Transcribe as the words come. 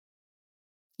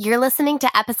You're listening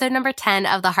to episode number 10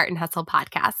 of the Heart and Hustle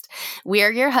podcast. We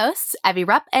are your hosts, Evie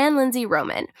Rupp and Lindsay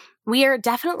Roman. We are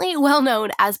definitely well known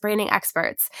as branding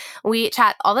experts. We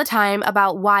chat all the time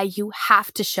about why you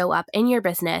have to show up in your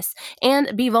business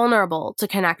and be vulnerable to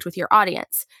connect with your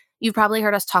audience. You've probably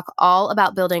heard us talk all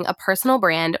about building a personal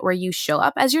brand where you show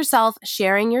up as yourself,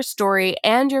 sharing your story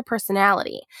and your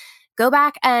personality. Go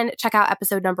back and check out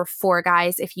episode number 4,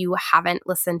 guys, if you haven't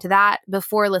listened to that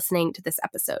before listening to this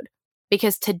episode.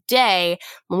 Because today,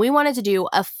 when we wanted to do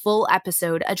a full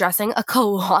episode addressing a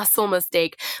colossal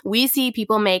mistake we see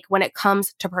people make when it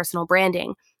comes to personal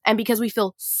branding, and because we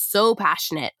feel so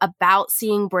passionate about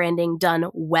seeing branding done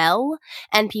well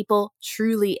and people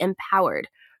truly empowered.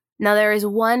 Now, there is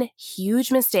one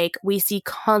huge mistake we see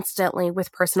constantly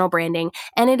with personal branding,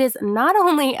 and it is not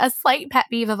only a slight pet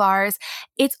peeve of ours,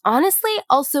 it's honestly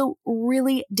also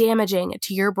really damaging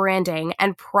to your branding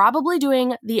and probably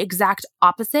doing the exact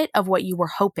opposite of what you were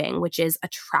hoping, which is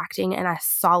attracting a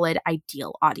solid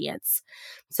ideal audience.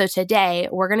 So today,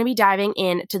 we're going to be diving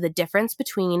into the difference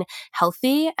between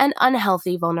healthy and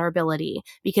unhealthy vulnerability,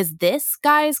 because this,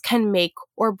 guys, can make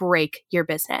or break your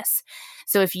business.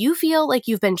 So if you feel like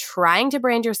you've been trying to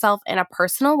brand yourself in a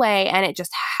personal way and it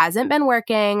just hasn't been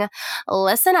working,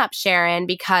 listen up, Sharon,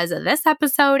 because this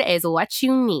episode is what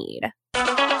you need.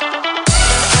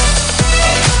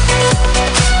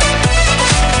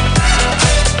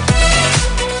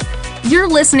 You're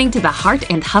listening to the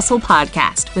Heart and Hustle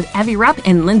podcast with Evie Rupp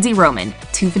and Lindsay Roman,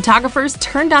 2 photographers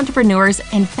turned entrepreneurs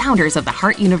and founders of the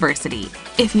Heart University.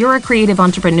 If you're a creative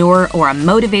entrepreneur or a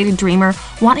motivated dreamer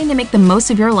wanting to make the most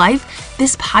of your life,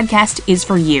 this podcast is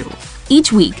for you.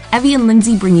 Each week, Evie and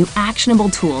Lindsay bring you actionable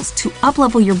tools to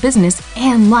uplevel your business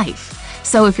and life.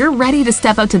 So if you're ready to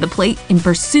step up to the plate and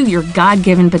pursue your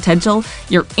God-given potential,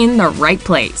 you're in the right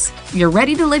place. You're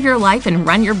ready to live your life and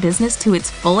run your business to its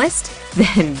fullest?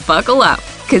 Then buckle up,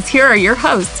 because here are your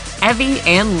hosts, Evie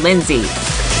and Lindsay.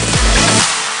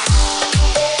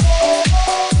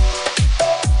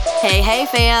 Hey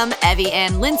fam, Evie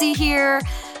and Lindsay here.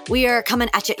 We are coming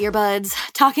at you earbuds,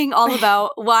 talking all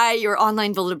about why your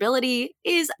online vulnerability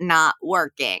is not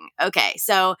working. Okay,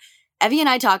 so Evie and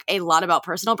I talk a lot about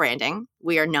personal branding.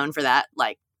 We are known for that,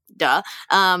 like, duh.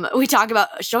 We talk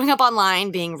about showing up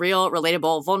online, being real,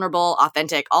 relatable, vulnerable,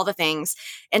 authentic, all the things.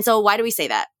 And so why do we say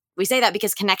that? We say that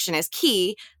because connection is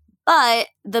key. But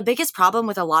the biggest problem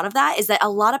with a lot of that is that a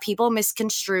lot of people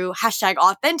misconstrue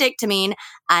 #authentic to mean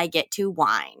I get to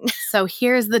whine. So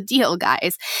here's the deal,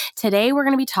 guys. Today, we're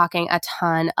going to be talking a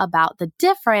ton about the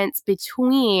difference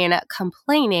between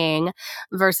complaining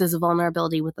versus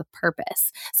vulnerability with a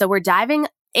purpose. So we're diving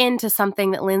into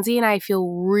something that Lindsay and I feel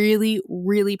really,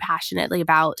 really passionately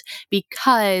about,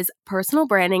 because personal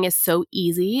branding is so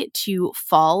easy to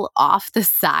fall off the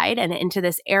side and into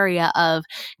this area of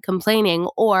complaining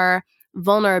or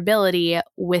vulnerability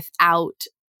without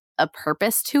a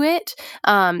purpose to it,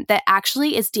 that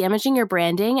actually is damaging your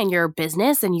branding and your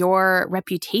business and your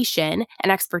reputation and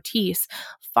expertise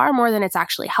far more than it's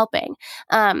actually helping.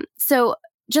 So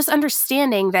just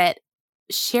understanding that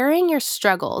sharing your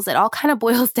struggles, it all kind of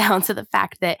boils down to the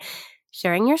fact that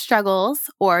sharing your struggles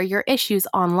or your issues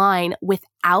online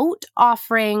without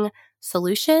offering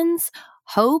solutions,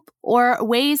 hope, or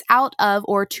ways out of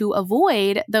or to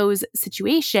avoid those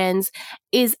situations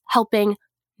is helping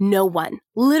no one,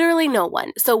 literally no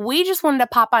one. So we just wanted to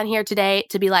pop on here today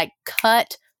to be like,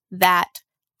 cut that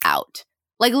out.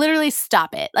 Like, literally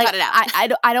stop it. Like, cut it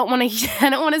out. I don't want to. I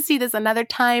don't want to see this another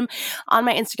time on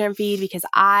my Instagram feed, because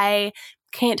I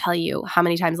can't tell you how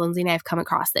many times Lindsay and I have come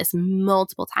across this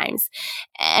multiple times,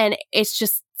 and it's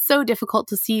just so difficult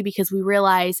to see, because we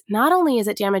realize not only is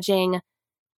it damaging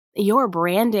your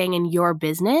branding and your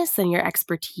business and your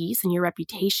expertise and your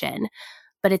reputation,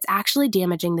 but it's actually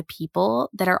damaging the people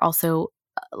that are also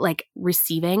like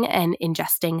receiving and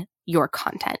ingesting your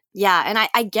content. Yeah, and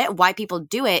I get why people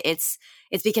do it. It's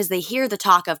because they hear the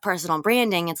talk of personal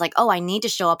branding. It's like, oh, I need to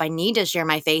show up. I need to share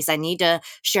my face. I need to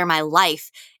share my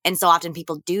life. And so often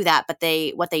people do that, but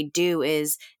what they do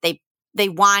is they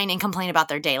whine and complain about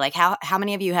their day. Like how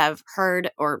many of you have read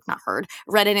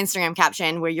an Instagram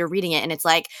caption where you're reading it and it's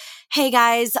like, hey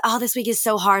guys, oh, this week is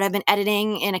so hard. I've been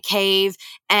editing in a cave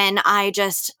and I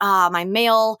just, my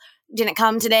mail didn't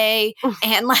come today.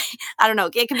 And like, I don't know,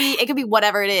 it could be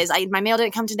whatever it is. My mail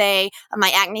didn't come today. My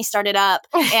acne started up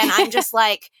and I'm just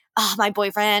like, oh, my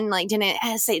boyfriend like didn't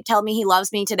tell me he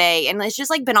loves me today. And it's just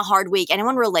like been a hard week.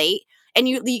 Anyone relate? And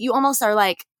you almost are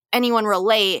like, anyone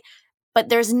relate? But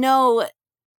there's no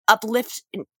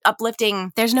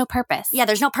uplifting. There's no purpose. Yeah,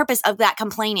 there's no purpose of that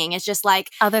complaining. It's just like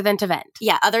other than to vent.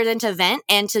 Yeah, other than to vent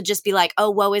and to just be like, oh,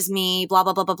 woe is me, blah,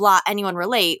 blah, blah, blah, blah. Anyone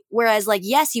relate? Whereas like,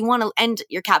 yes, you want to end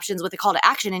your captions with a call to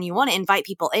action and you want to invite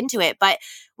people into it. But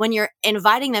when you're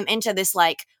inviting them into this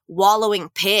like wallowing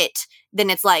pit, then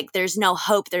it's like, there's no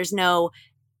hope. There's no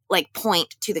like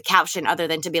point to the caption other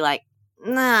than to be like,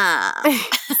 nah.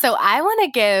 So I want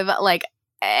to give like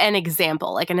an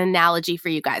example, like an analogy for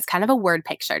you guys, kind of a word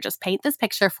picture. Just paint this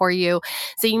picture for you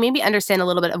so you maybe understand a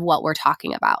little bit of what we're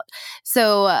talking about.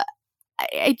 So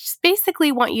I just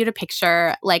basically want you to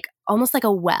picture like almost like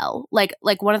a well, like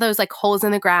one of those like holes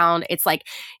in the ground. It's like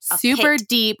super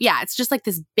deep. Yeah, it's just like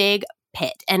this big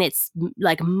pit and it's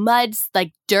like mud,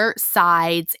 like dirt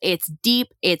sides. It's deep,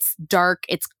 it's dark,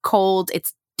 it's cold,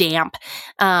 it's damp,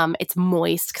 it's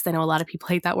moist because I know a lot of people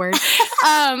hate that word.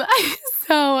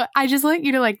 So I just want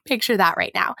you to like picture that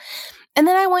right now. And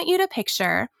then I want you to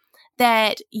picture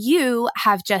that you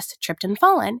have just tripped and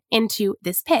fallen into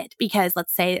this pit because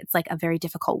let's say it's like a very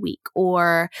difficult week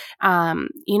or,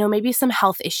 maybe some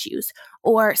health issues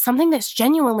or something that's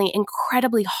genuinely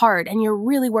incredibly hard and you're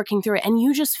really working through it and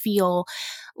you just feel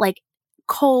like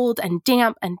cold and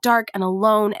damp and dark and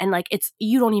alone and like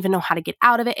you don't even know how to get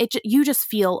out of it. You just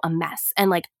feel a mess and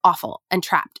like awful and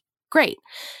trapped. Great.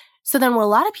 So then what a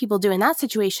lot of people do in that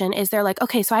situation is they're like,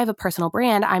 okay, so I have a personal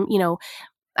brand.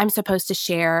 I'm supposed to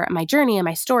share my journey and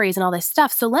my stories and all this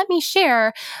stuff. So let me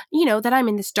share, that I'm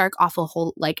in this dark, awful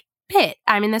hole, like pit.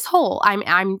 I'm in this hole.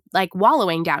 I'm like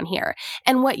wallowing down here.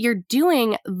 And what you're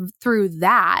doing through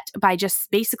that by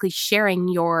just basically sharing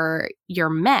your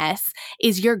mess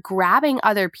is you're grabbing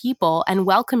other people and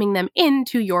welcoming them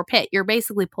into your pit. You're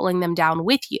basically pulling them down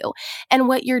with you. And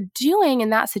what you're doing in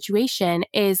that situation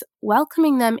is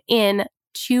welcoming them in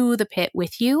to the pit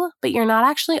with you, but you're not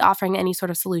actually offering any sort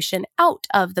of solution out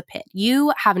of the pit.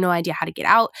 You have no idea how to get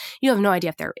out. You have no idea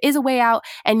if there is a way out,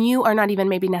 and you are not even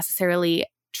maybe necessarily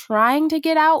trying to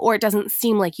get out, or it doesn't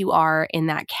seem like you are in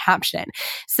that caption.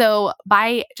 So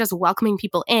by just welcoming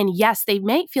people in, yes, they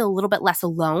might feel a little bit less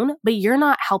alone, but you're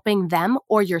not helping them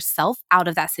or yourself out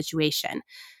of that situation.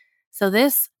 So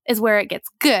this is where it gets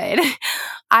good.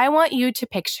 I want you to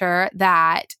picture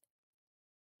that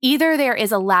either there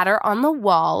is a ladder on the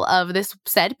wall of this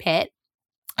said pit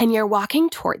and you're walking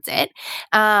towards it,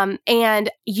 and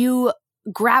you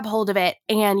grab hold of it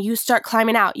and you start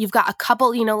climbing out. You've got a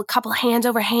couple hands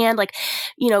over hand, like,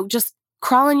 just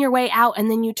crawling your way out.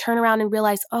 And then you turn around and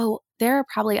realize, oh, there are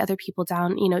probably other people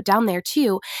down there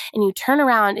too. And you turn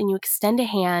around and you extend a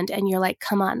hand and you're like,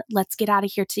 come on, let's get out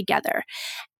of here together.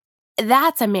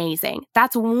 That's amazing.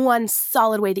 That's one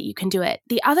solid way that you can do it.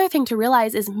 The other thing to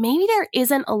realize is maybe there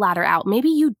isn't a ladder out. Maybe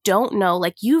you don't know,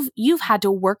 like you've had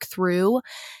to work through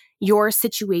your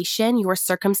situation, your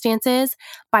circumstances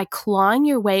by clawing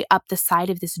your way up the side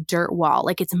of this dirt wall.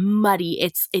 Like it's muddy,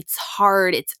 it's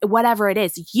hard, it's whatever it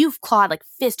is. You've clawed like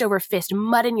fist over fist,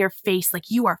 mud in your face,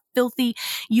 like you are filthy,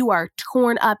 you are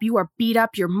torn up, you are beat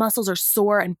up, your muscles are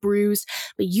sore and bruised,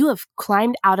 but you have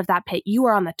climbed out of that pit. You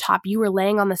are on the top, you are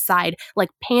laying on the side, like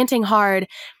panting hard,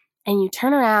 and you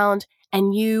turn around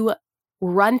and you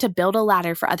run to build a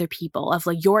ladder for other people of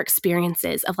like your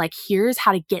experiences of like, here's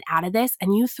how to get out of this.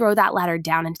 And you throw that ladder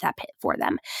down into that pit for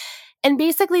them. And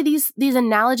basically these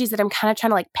analogies that I'm kind of trying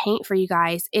to like paint for you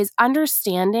guys is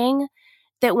understanding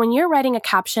that when you're writing a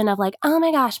caption of like, oh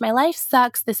my gosh, my life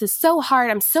sucks. This is so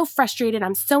hard. I'm so frustrated.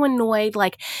 I'm so annoyed.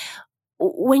 Like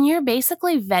when you're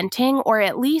basically venting, or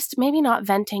at least maybe not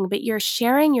venting, but you're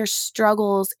sharing your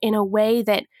struggles in a way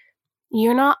that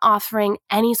you're not offering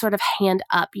any sort of hand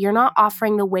up. You're not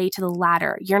offering the way to the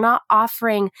ladder. You're not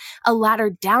offering a ladder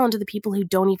down to the people who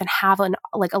don't even have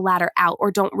a ladder out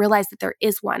or don't realize that there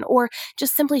is one, or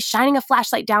just simply shining a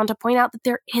flashlight down to point out that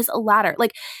there is a ladder.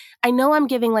 Like, I know I'm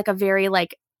giving like a very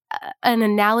an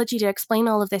analogy to explain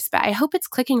all of this, but I hope it's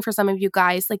clicking for some of you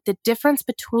guys. Like the difference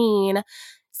between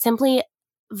simply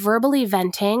verbally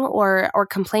venting or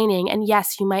complaining, and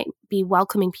yes, you might be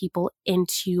welcoming people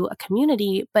into a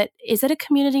community, but is it a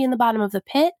community in the bottom of the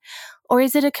pit, or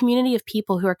is it a community of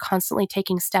people who are constantly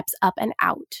taking steps up and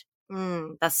out?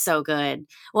 That's so good.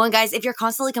 Well, and guys, if you're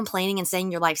constantly complaining and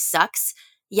saying your life sucks,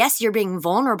 yes, you're being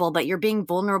vulnerable, but you're being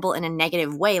vulnerable in a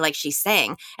negative way, like she's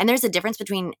saying. And there's a difference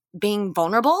between being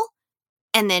vulnerable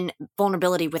and then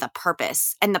vulnerability with a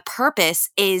purpose. And the purpose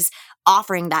is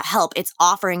offering that help. It's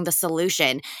offering the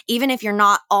solution. Even if you're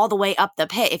not all the way up the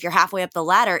pit, if you're halfway up the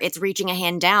ladder, it's reaching a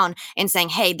hand down and saying,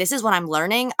 hey, this is what I'm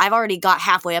learning. I've already got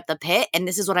halfway up the pit, and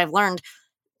this is what I've learned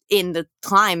in the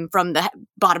climb from the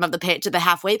bottom of the pit to the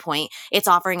halfway point. It's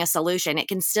offering a solution. It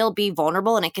can still be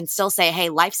vulnerable, and it can still say, hey,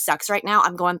 life sucks right now.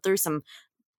 I'm going through some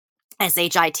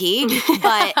SHIT,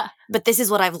 but this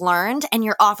is what I've learned, and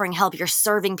you're offering help. You're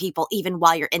serving people even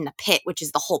while you're in the pit, which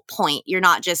is the whole point. You're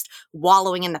not just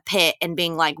wallowing in the pit and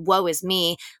being like, woe is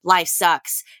me, life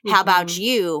sucks. How about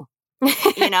you?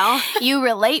 You know? You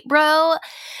relate, bro.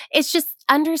 It's just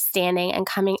understanding and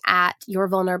coming at your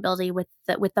vulnerability with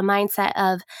the mindset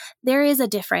of there is a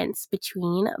difference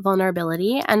between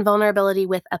vulnerability and vulnerability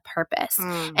with a purpose.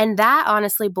 And that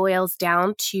honestly boils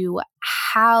down to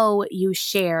how you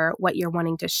share what you're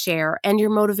wanting to share and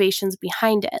your motivations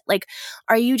behind it. Like,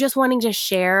 are you just wanting to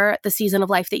share the season of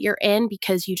life that you're in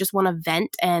because you just want to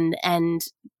vent and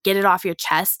get it off your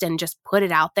chest and just put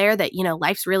it out there that, you know,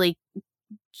 life's really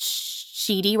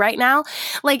shitty right now?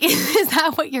 Like, is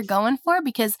that what you're going for?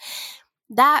 Because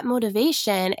that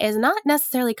motivation is not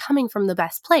necessarily coming from the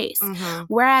best place.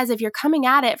 Whereas if you're coming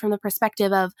at it from the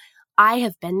perspective of, I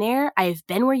have been there, I've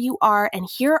been where you are, and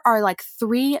here are like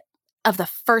 3 of the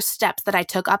first steps that I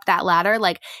took up that ladder.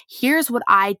 Like, here's what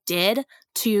I did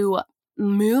to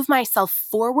move myself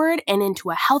forward and into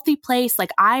a healthy place.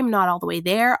 Like, I'm not all the way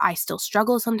there. I still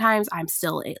struggle sometimes. I'm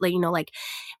still, like, you know, like,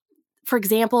 for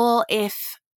example,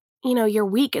 if, you know, your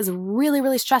week is really,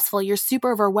 really stressful, you're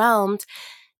super overwhelmed,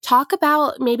 talk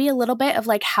about maybe a little bit of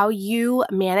like how you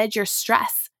manage your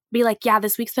stress. Be like, yeah,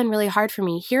 this week's been really hard for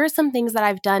me. Here are some things that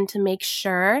I've done to make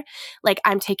sure like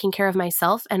I'm taking care of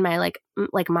myself and my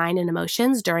like mind and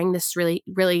emotions during this really,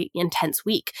 really intense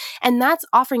week. And that's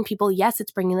offering people, yes,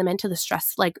 it's bringing them into the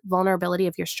stress, like vulnerability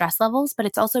of your stress levels, but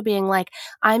it's also being like,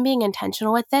 I'm being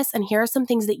intentional with this. And here are some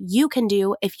things that you can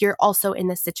do if you're also in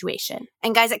this situation.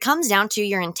 And guys, it comes down to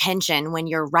your intention when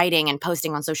you're writing and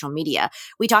posting on social media.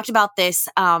 We talked about this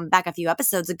back a few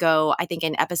episodes ago, I think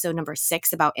in episode number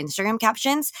 6 about Instagram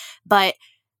captions. But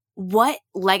what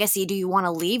legacy do you want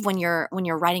to leave when you're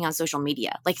writing on social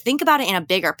media? Like, think about it in a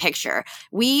bigger picture.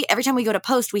 Every time we go to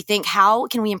post, we think, how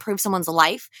can we improve someone's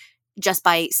life just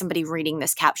by somebody reading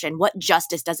this caption? What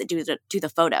justice does it do to the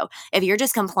photo? If you're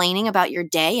just complaining about your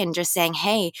day and just saying,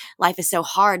 hey, life is so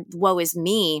hard, woe is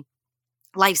me,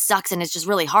 life sucks and it's just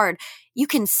really hard, you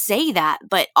can say that,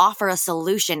 but offer a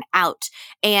solution out.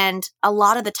 And a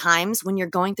lot of the times when you're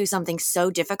going through something so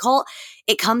difficult,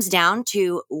 it comes down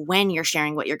to when you're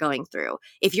sharing what you're going through.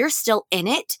 If you're still in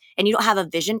it and you don't have a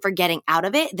vision for getting out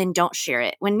of it, then don't share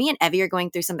it. When me and Evie are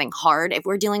going through something hard, if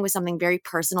we're dealing with something very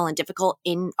personal and difficult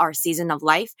in our season of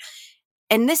life,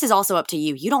 and this is also up to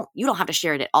you. You don't have to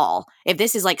share it at all. If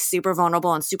this is like super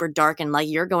vulnerable and super dark and like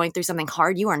you're going through something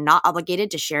hard, you are not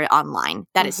obligated to share it online.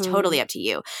 That is totally up to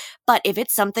you. But if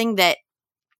it's something that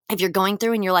if you're going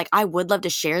through and you're like, I would love to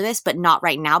share this, but not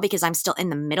right now because I'm still in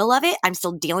the middle of it. I'm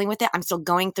still dealing with it. I'm still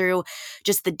going through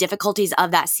just the difficulties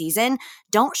of that season.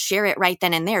 Don't share it right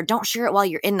then and there. Don't share it while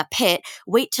you're in the pit.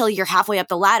 Wait till you're halfway up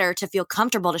the ladder to feel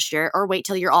comfortable to share it, or wait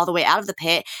till you're all the way out of the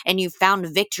pit and you've found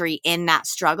victory in that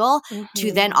struggle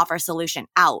to then offer a solution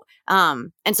out.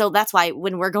 And so that's why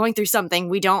when we're going through something,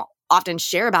 we don't often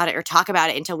share about it or talk about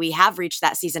it until we have reached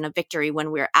that season of victory when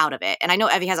we're out of it. And I know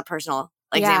Evie has a personal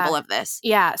example of this.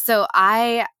 Yeah. So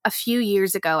a few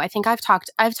years ago, I think I've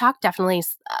talked definitely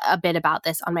a bit about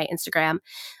this on my Instagram.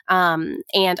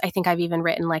 And I think I've even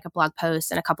written like a blog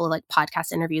post and a couple of like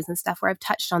podcast interviews and stuff where I've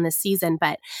touched on this season.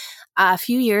 But a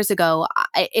few years ago,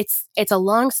 it's a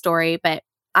long story, but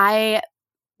I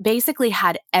basically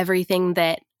had everything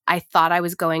that I thought I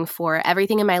was going for,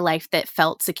 everything in my life that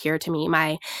felt secure to me,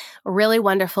 my really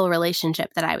wonderful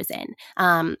relationship that I was in.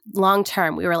 Long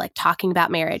term, we were like talking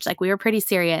about marriage, like we were pretty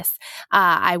serious.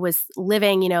 I was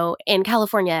living, in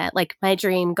California, like my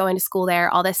dream, going to school there,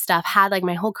 all this stuff, had like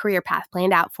my whole career path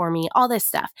planned out for me, all this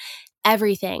stuff.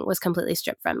 Everything was completely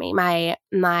stripped from me.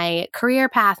 My career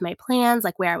path, my plans,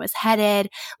 like where I was headed,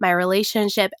 my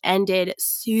relationship ended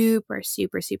super,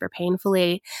 super, super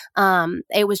painfully.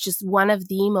 It was just one of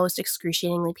the most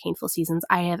excruciatingly painful seasons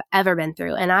I have ever been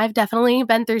through. And I've definitely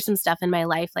been through some stuff in my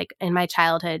life, like in my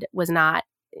childhood was not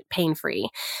pain-free.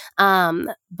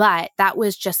 But that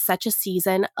was just such a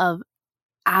season of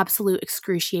absolute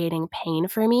excruciating pain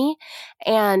for me.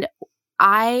 And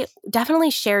I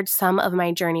definitely shared some of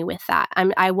my journey with that.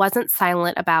 I wasn't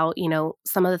silent about,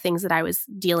 some of the things that I was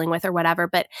dealing with or whatever,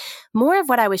 but more of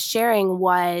what I was sharing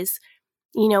was,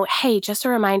 hey, just a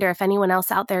reminder, if anyone else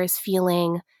out there is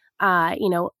feeling,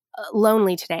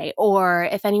 lonely today, or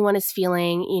if anyone is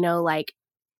feeling,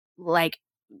 like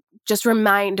just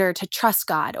reminder to trust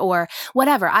God or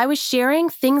whatever. I was sharing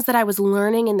things that I was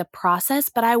learning in the process,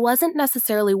 but I wasn't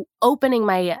necessarily opening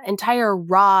my entire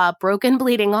raw, broken,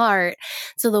 bleeding heart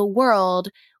to the world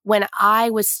when I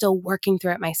was still working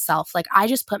through it myself. Like I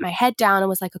just put my head down and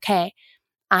was like, okay,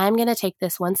 I'm going to take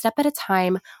this one step at a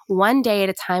time, one day at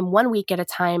a time, 1 week at a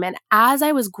time. And as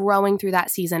I was growing through that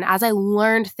season, as I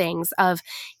learned things of,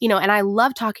 and I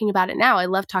love talking about it now. I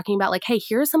love talking about like, hey,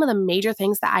 here are some of the major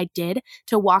things that I did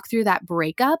to walk through that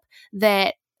breakup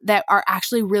that are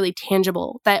actually really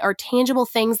tangible, that are tangible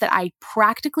things that I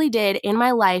practically did in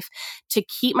my life to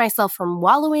keep myself from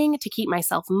wallowing, to keep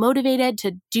myself motivated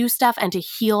to do stuff and to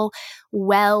heal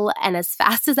well and as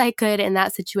fast as I could in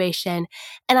that situation.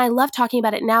 And I love talking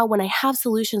about it now when I have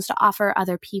solutions to offer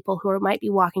other people who might be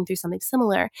walking through something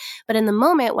similar. But in the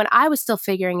moment when I was still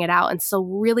figuring it out and still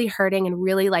really hurting and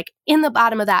really like in the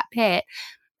bottom of that pit,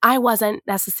 I wasn't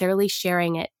necessarily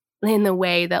sharing it in the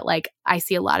way that like I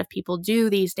see a lot of people do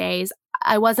these days.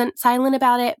 I wasn't silent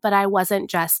about it, but I wasn't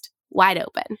just wide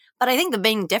open. But I think the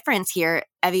main difference here,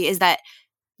 Evie, is that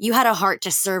you had a heart to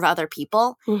serve other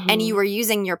people and you were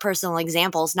using your personal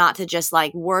examples not to just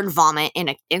like word vomit in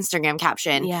an Instagram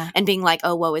caption and being like,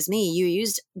 oh, woe is me. You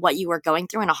used what you were going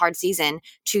through in a hard season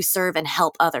to serve and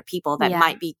help other people that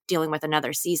might be dealing with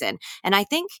another season. And I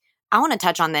think I want to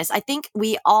touch on this. I think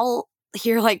we all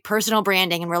hear like personal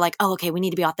branding and we're like, oh, okay, we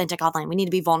need to be authentic online. We need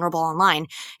to be vulnerable online.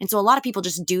 And so a lot of people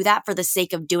just do that for the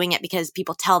sake of doing it because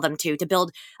people tell them to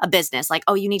build a business. Like,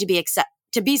 oh, you need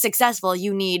to be successful,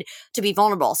 you need to be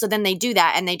vulnerable. So then they do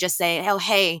that and they just say, oh,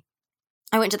 hey,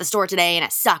 I went to the store today and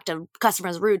it sucked. A customer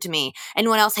was rude to me.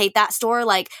 Anyone else hate that store?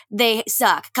 Like, they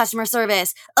suck. Customer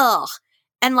service. Ugh.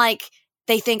 And like,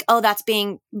 they think, oh, that's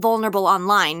being vulnerable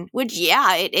online, which,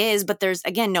 yeah, it is. But there's,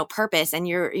 again, no purpose. And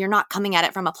you're not coming at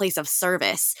it from a place of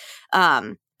service,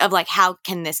 of like, how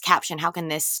can this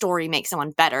story make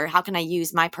someone better? How can I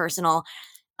use my personal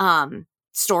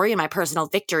story and my personal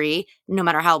victory, no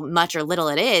matter how much or little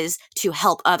it is, to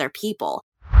help other people?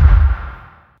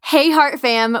 Hey, Heart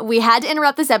Fam, we had to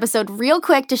interrupt this episode real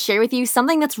quick to share with you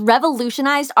something that's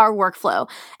revolutionized our workflow.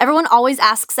 Everyone always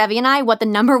asks Evie and I what the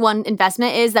number one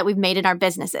investment is that we've made in our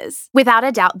businesses. Without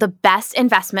a doubt, the best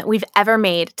investment we've ever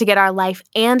made to get our life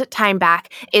and time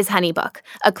back is HoneyBook,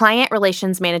 a client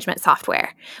relations management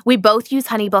software. We both use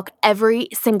HoneyBook every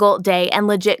single day and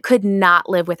legit could not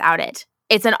live without it.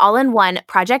 It's an all-in-one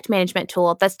project management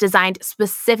tool that's designed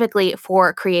specifically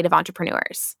for creative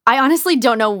entrepreneurs. I honestly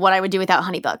don't know what I would do without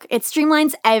HoneyBook. It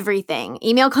streamlines everything.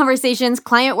 Email conversations,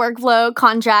 client workflow,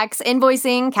 contracts,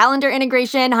 invoicing, calendar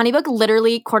integration. HoneyBook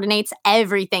literally coordinates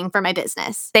everything for my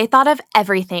business. They thought of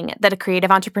everything that a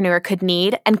creative entrepreneur could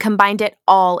need and combined it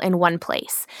all in one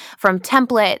place. From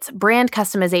templates, brand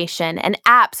customization, an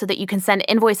app so that you can send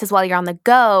invoices while you're on the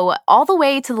go, all the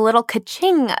way to the little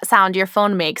ka-ching sound your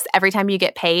phone makes every time you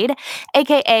get paid,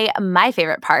 aka my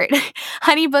favorite part.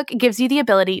 HoneyBook gives you the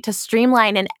ability to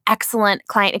streamline an excellent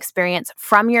client experience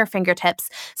from your fingertips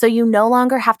so you no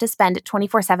longer have to spend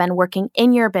 24/7 working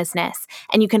in your business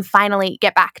and you can finally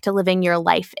get back to living your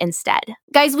life instead.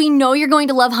 Guys, we know you're going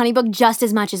to love HoneyBook just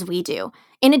as much as we do.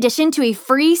 In addition to a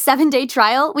free 7-day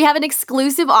trial, we have an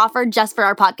exclusive offer just for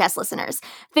our podcast listeners.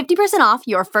 50% off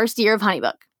your first year of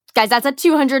HoneyBook. Guys, that's a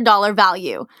 $200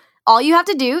 value. All you have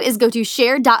to do is go to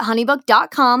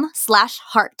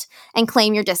share.honeybook.com/heart and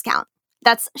claim your discount.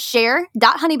 That's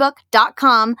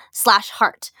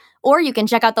share.honeybook.com/heart. Or you can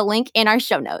check out the link in our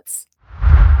show notes.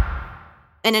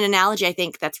 And an analogy I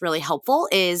think that's really helpful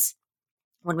is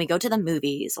when we go to the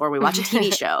movies or we watch a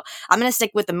TV show. I'm going to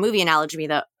stick with the movie analogy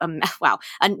though. A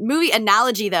movie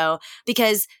analogy though,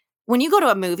 because when you go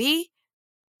to a movie,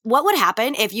 what would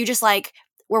happen if you just like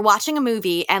we're watching a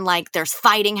movie and like there's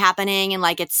fighting happening and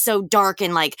like it's so dark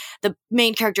and like the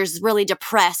main character is really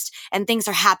depressed and things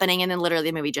are happening and then literally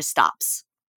the movie just stops.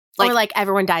 Or like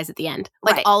everyone dies at the end.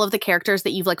 Like Right. all of the characters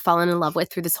that you've like fallen in love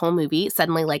with through this whole movie,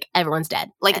 suddenly like everyone's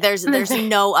dead. Like there's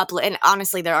no uplift. And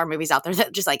honestly, there are movies out there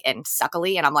that just like end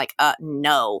suckily. And I'm like,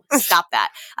 no, stop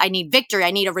that. I need victory.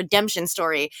 I need a redemption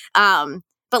story.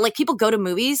 But like people go to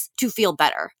movies to feel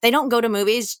better. They don't go to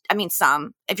movies. I mean,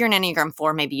 some, if you're an Enneagram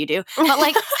 4, maybe you do, but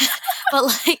like,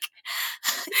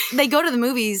 they go to the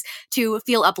movies to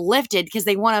feel uplifted because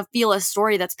they want to feel a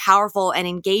story that's powerful and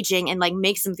engaging and like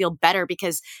makes them feel better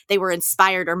because they were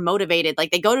inspired or motivated.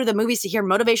 Like they go to the movies to hear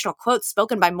motivational quotes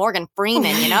spoken by Morgan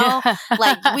Freeman, you know?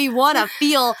 Like we want to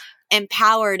feel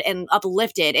empowered and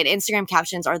uplifted, and Instagram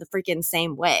captions are the freaking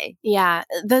same way. Yeah.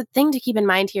 The thing to keep in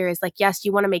mind here is like, yes,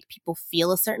 you want to make people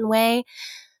feel a certain way,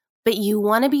 but you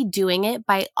want to be doing it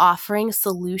by offering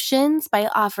solutions, by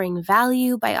offering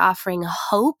value, by offering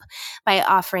hope, by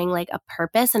offering like a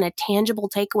purpose and a tangible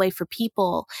takeaway for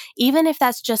people. Even if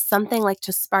that's just something like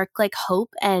to spark like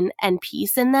hope and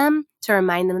peace in them, to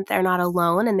remind them that they're not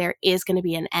alone and there is going to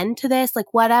be an end to this,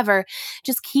 like whatever.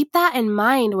 Just keep that in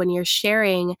mind when you're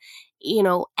sharing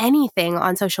anything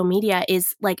on social media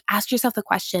is like, ask yourself the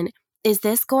question, is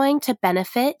this going to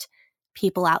benefit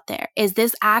people out there? Is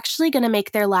this actually going to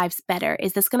make their lives better?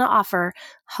 Is this going to offer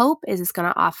hope? Is this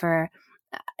going to offer,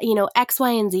 X, Y,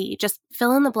 and Z? Just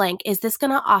fill in the blank. Is this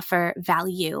going to offer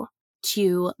value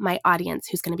to my audience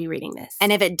who's going to be reading this?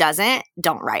 And if it doesn't,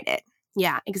 don't write it.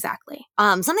 Yeah, exactly.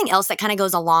 Something else that kind of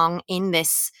goes along in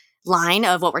this line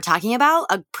of what we're talking about,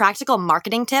 a practical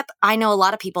marketing tip. I know a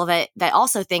lot of people that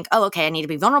also think, oh, okay, I need to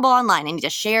be vulnerable online. I need to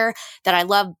share that I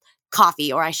love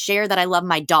coffee, or I share that I love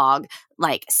my dog,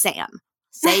 like Sam.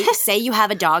 Say you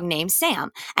have a dog named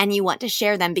Sam and you want to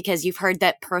share them because you've heard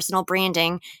that personal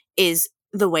branding is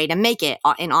the way to make it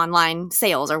in online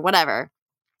sales or whatever.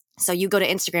 So you go to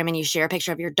Instagram and you share a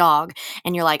picture of your dog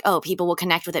and you're like, oh, people will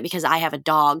connect with it because I have a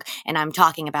dog and I'm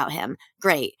talking about him.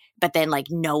 Great. But then like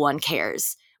no one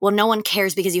cares. Well, no one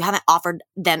cares because you haven't offered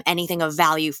them anything of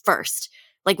value first.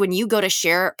 Like when you go to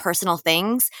share personal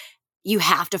things, you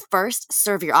have to first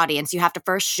serve your audience. You have to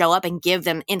first show up and give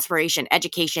them inspiration,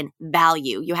 education,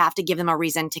 value. You have to give them a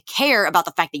reason to care about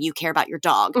the fact that you care about your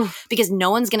dog because no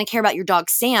one's going to care about your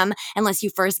dog, Sam, unless you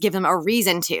first give them a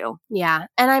reason to. Yeah.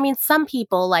 And I mean, some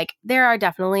people, like, there are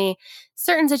definitely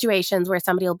certain situations where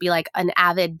somebody will be like an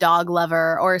avid dog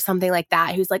lover or something like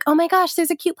that, who's like, oh my gosh, there's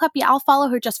a cute puppy. I'll follow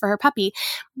her just for her puppy.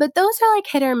 But those are like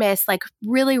hit or miss, like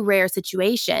really rare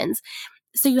situations.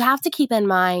 So you have to keep in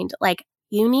mind, like,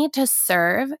 you need to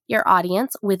serve your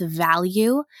audience with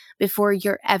value before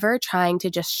you're ever trying to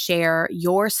just share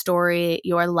your story,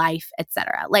 your life,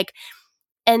 etc. Like,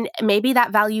 and maybe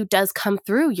that value does come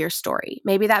through your story.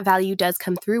 Maybe that value does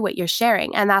come through what you're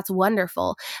sharing, and that's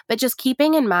wonderful. But just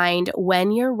keeping in mind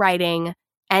when you're writing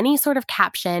any sort of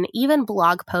caption, even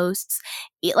blog posts,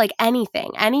 like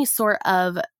anything, any sort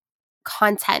of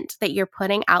content that you're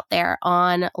putting out there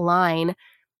online,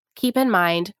 keep in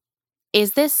mind,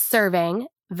 is this serving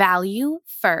value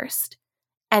first?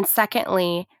 And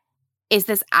secondly, is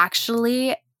this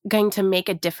actually going to make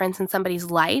a difference in somebody's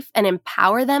life and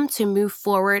empower them to move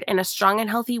forward in a strong and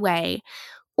healthy way?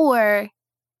 Or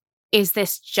is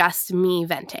this just me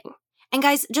venting? And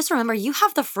guys, just remember, you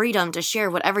have the freedom to share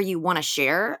whatever you want to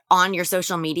share on your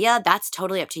social media. That's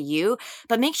totally up to you.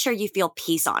 But make sure you feel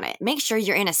peace on it. Make sure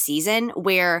you're in a season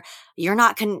where you're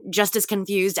not just as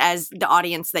confused as the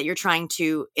audience that you're trying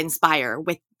to inspire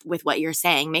with what you're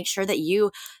saying. Make sure that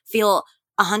you feel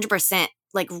 100%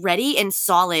 like ready and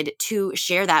solid to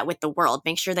share that with the world.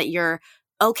 Make sure that you're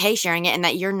okay sharing it and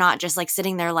that you're not just like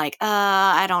sitting there like,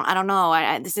 I don't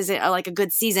know. This isn't like a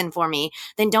good season for me.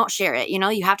 Then don't share it.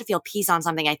 You have to feel peace on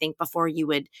something, I think, before you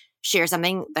would share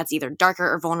something that's either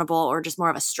darker or vulnerable or just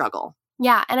more of a struggle.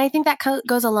 Yeah. And I think that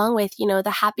goes along with, the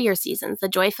happier seasons, the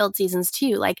joy-filled seasons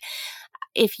too. Like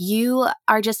if you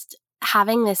are just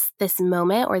having this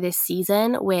moment or this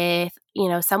season with,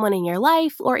 someone in your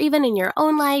life or even in your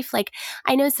own life. Like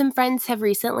I know some friends have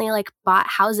recently like bought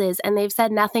houses and they've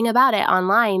said nothing about it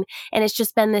online. And it's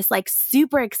just been this like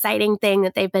super exciting thing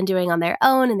that they've been doing on their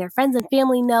own and their friends and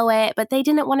family know it, but they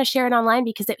didn't want to share it online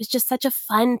because it was just such a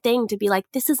fun thing to be like,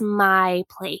 this is my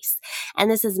place and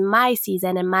this is my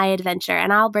season and my adventure.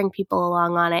 And I'll bring people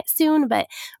along on it soon. But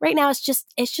right now it's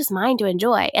just mine to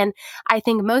enjoy. And I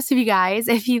think most of you guys,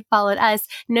 if you followed us,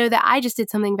 know that I just did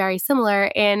something very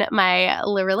similar in my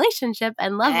relationship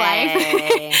and love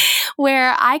life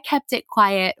where I kept it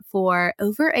quiet for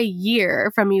over a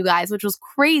year from you guys, which was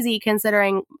crazy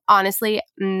considering honestly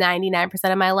 99%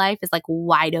 of my life is like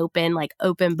wide open, like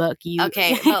open book.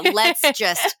 Okay, but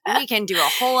we can do a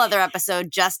whole other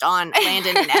episode just on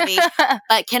Landon and Evie.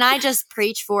 But can I just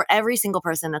preach for every single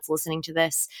person that's listening to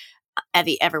this?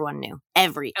 Evie, everyone knew.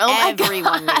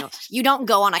 Everyone knew. You don't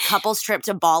go on a couple's trip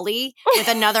to Bali with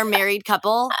another married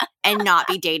couple and not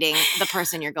be dating the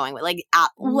person you're going with. Like,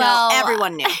 no,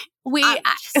 everyone knew.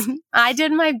 I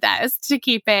did my best to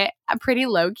keep it pretty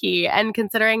low key, and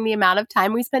considering the amount of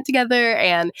time we spent together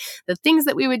and the things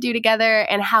that we would do together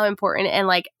and how important and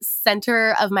like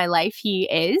center of my life he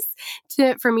is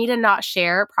for me to not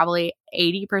share probably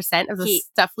 80% of the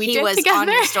stuff we did together. He was on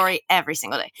your story every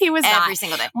single day. He was every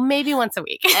single day. Maybe once a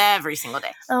week. Every single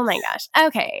day. Oh my gosh.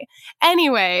 Okay.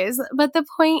 Anyways, but the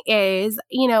point is,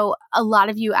 a lot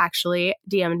of you actually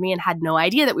DM'd me and had no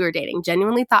idea that we were dating,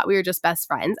 genuinely thought we were just best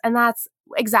friends. And that's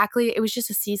exactly, it was just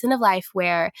a season of life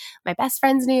where my best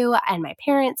friends knew and my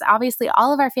parents, obviously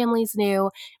all of our families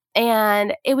knew.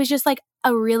 And it was just like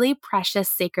a really precious,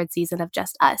 sacred season of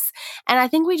just us. And I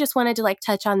think we just wanted to like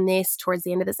touch on this towards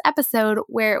the end of this episode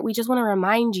where we just want to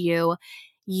remind you,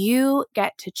 you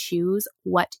get to choose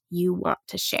what you want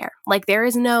to share. Like there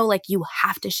is no like, you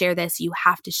have to share this, you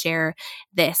have to share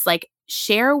this. Like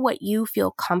share what you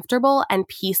feel comfortable and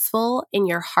peaceful in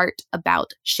your heart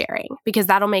about sharing, because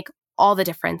that'll make all the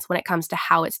difference when it comes to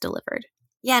how it's delivered.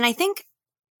 Yeah, and I think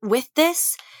with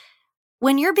this,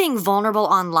 when you're being vulnerable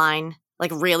online,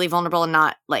 like really vulnerable and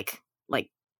not like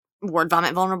word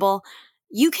vomit vulnerable,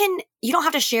 you don't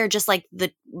have to share just like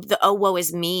the oh woe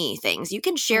is me things. You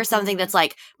can share something that's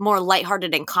like more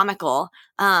lighthearted and comical.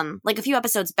 Like a few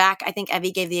episodes back, I think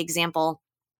Evie gave the example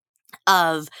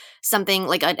of something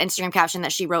like an Instagram caption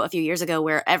that she wrote a few years ago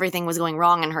where everything was going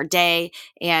wrong in her day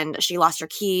and she lost her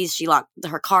keys,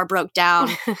 her car broke down,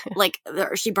 like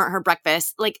she burnt her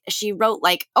breakfast. Like she wrote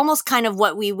like almost kind of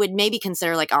what we would maybe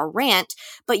consider like a rant,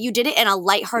 but you did it in a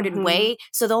lighthearted way.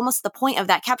 So almost the point of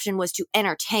that caption was to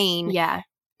entertain. Yeah.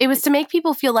 It was to make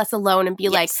people feel less alone and be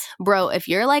like, bro, if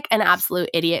you're like an absolute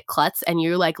idiot klutz and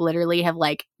you like literally have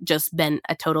like just been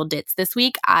a total ditz this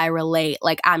week, I relate.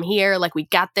 Like I'm here, like we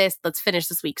got this. Let's finish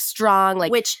this week strong.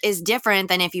 Like, which is different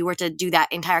than if you were to do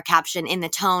that entire caption in the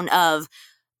tone of,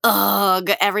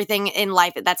 ugh, everything in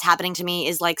life that's happening to me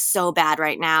is like so bad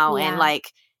right now. Yeah. And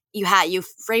like you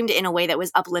framed it in a way that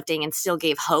was uplifting and still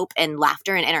gave hope and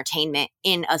laughter and entertainment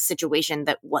in a situation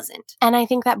that wasn't. And I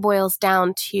think that boils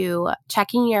down to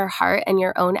checking your heart and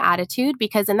your own attitude,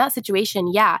 because in that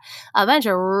situation, yeah, a bunch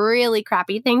of really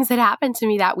crappy things had happened to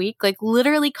me that week, like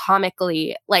literally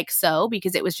comically like so,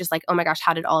 because it was just like, oh my gosh,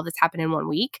 how did all of this happen in 1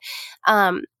 week?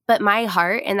 But my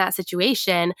heart in that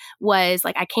situation was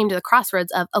like, I came to the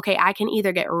crossroads of, okay, I can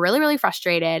either get really, really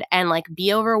frustrated and like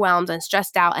be overwhelmed and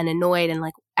stressed out and annoyed and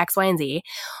like X, Y, and Z,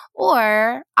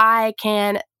 or I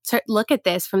can look at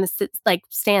this from the like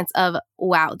stance of,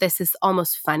 wow, this is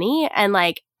almost funny. And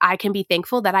like, I can be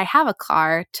thankful that I have a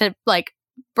car to like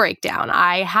break down.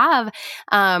 I have,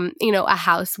 a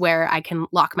house where I can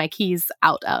lock my keys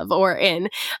out of or in.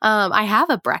 I have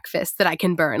a breakfast that I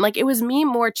can burn. Like it was me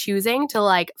more choosing to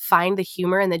like find the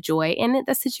humor and the joy in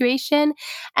the situation.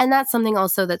 And that's something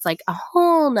also that's like a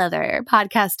whole nother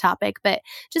podcast topic, but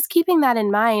just keeping that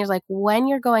in mind is like when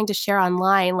you're going to share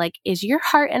online, like, is your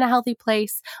heart in a healthy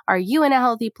place? Are you in a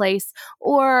healthy place?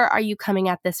 Or are you coming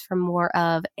at this from more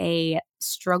of a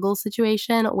struggle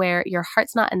situation where your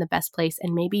heart's not in the best place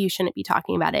and maybe you shouldn't be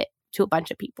talking about it to a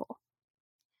bunch of people?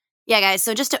 Yeah, guys.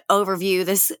 So just to overview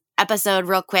this episode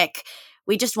real quick,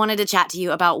 we just wanted to chat to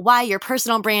you about why your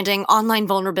personal branding online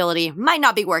vulnerability might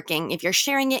not be working if you're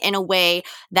sharing it in a way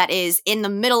that is in the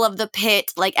middle of the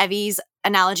pit, like Evie's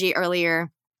analogy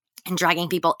earlier, and dragging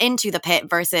people into the pit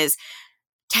versus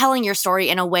telling your story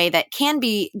in a way that can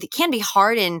be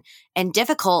hard and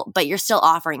difficult, but you're still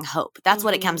offering hope. That's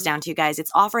what it comes down to, guys.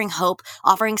 It's offering hope,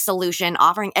 offering solution,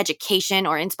 offering education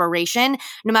or inspiration,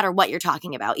 no matter what you're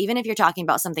talking about. Even if you're talking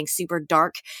about something super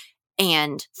dark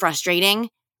and frustrating,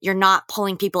 you're not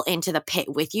pulling people into the pit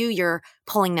with you. You're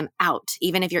pulling them out.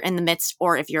 Even if you're in the midst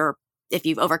or if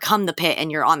you've overcome the pit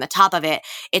and you're on the top of it,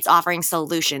 it's offering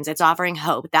solutions. It's offering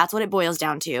hope. That's what it boils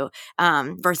down to,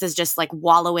 versus just like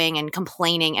wallowing and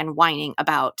complaining and whining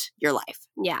about your life.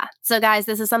 Yeah. So guys,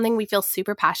 this is something we feel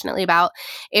super passionately about.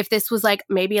 If this was like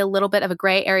maybe a little bit of a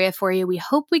gray area for you, we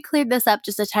hope we cleared this up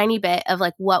just a tiny bit of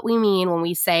like what we mean when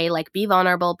we say like be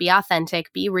vulnerable, be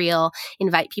authentic, be real,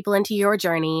 invite people into your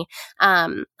journey.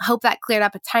 Hope that cleared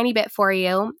up a tiny bit for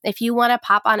you. If you want to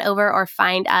pop on over or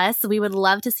find us, we would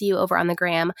love to see you over on the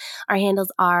gram. Our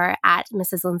handles are at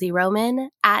Mrs. Lindsay Roman,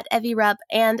 at Evie Rupp,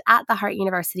 and at the Heart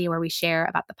University, where we share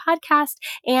about the podcast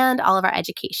and all of our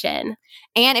education.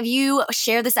 And if you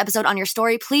share this episode on your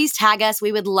story, please tag us.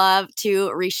 We would love to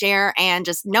reshare and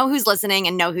just know who's listening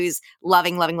and know who's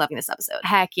loving this episode.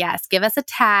 Heck yes. Give us a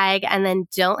tag, and then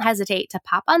don't hesitate to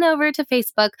pop on over to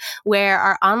Facebook, where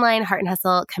our online Heart and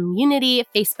Hustle community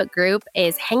Facebook group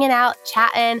is hanging out,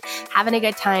 chatting, having a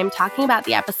good time, talking about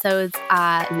the episodes,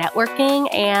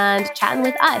 networking, and chatting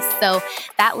with us. So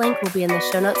that link will be in the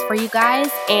show notes for you guys.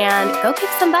 And go kick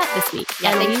some butt this week.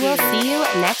 Yeah, and we will see you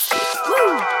next week.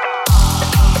 Woo!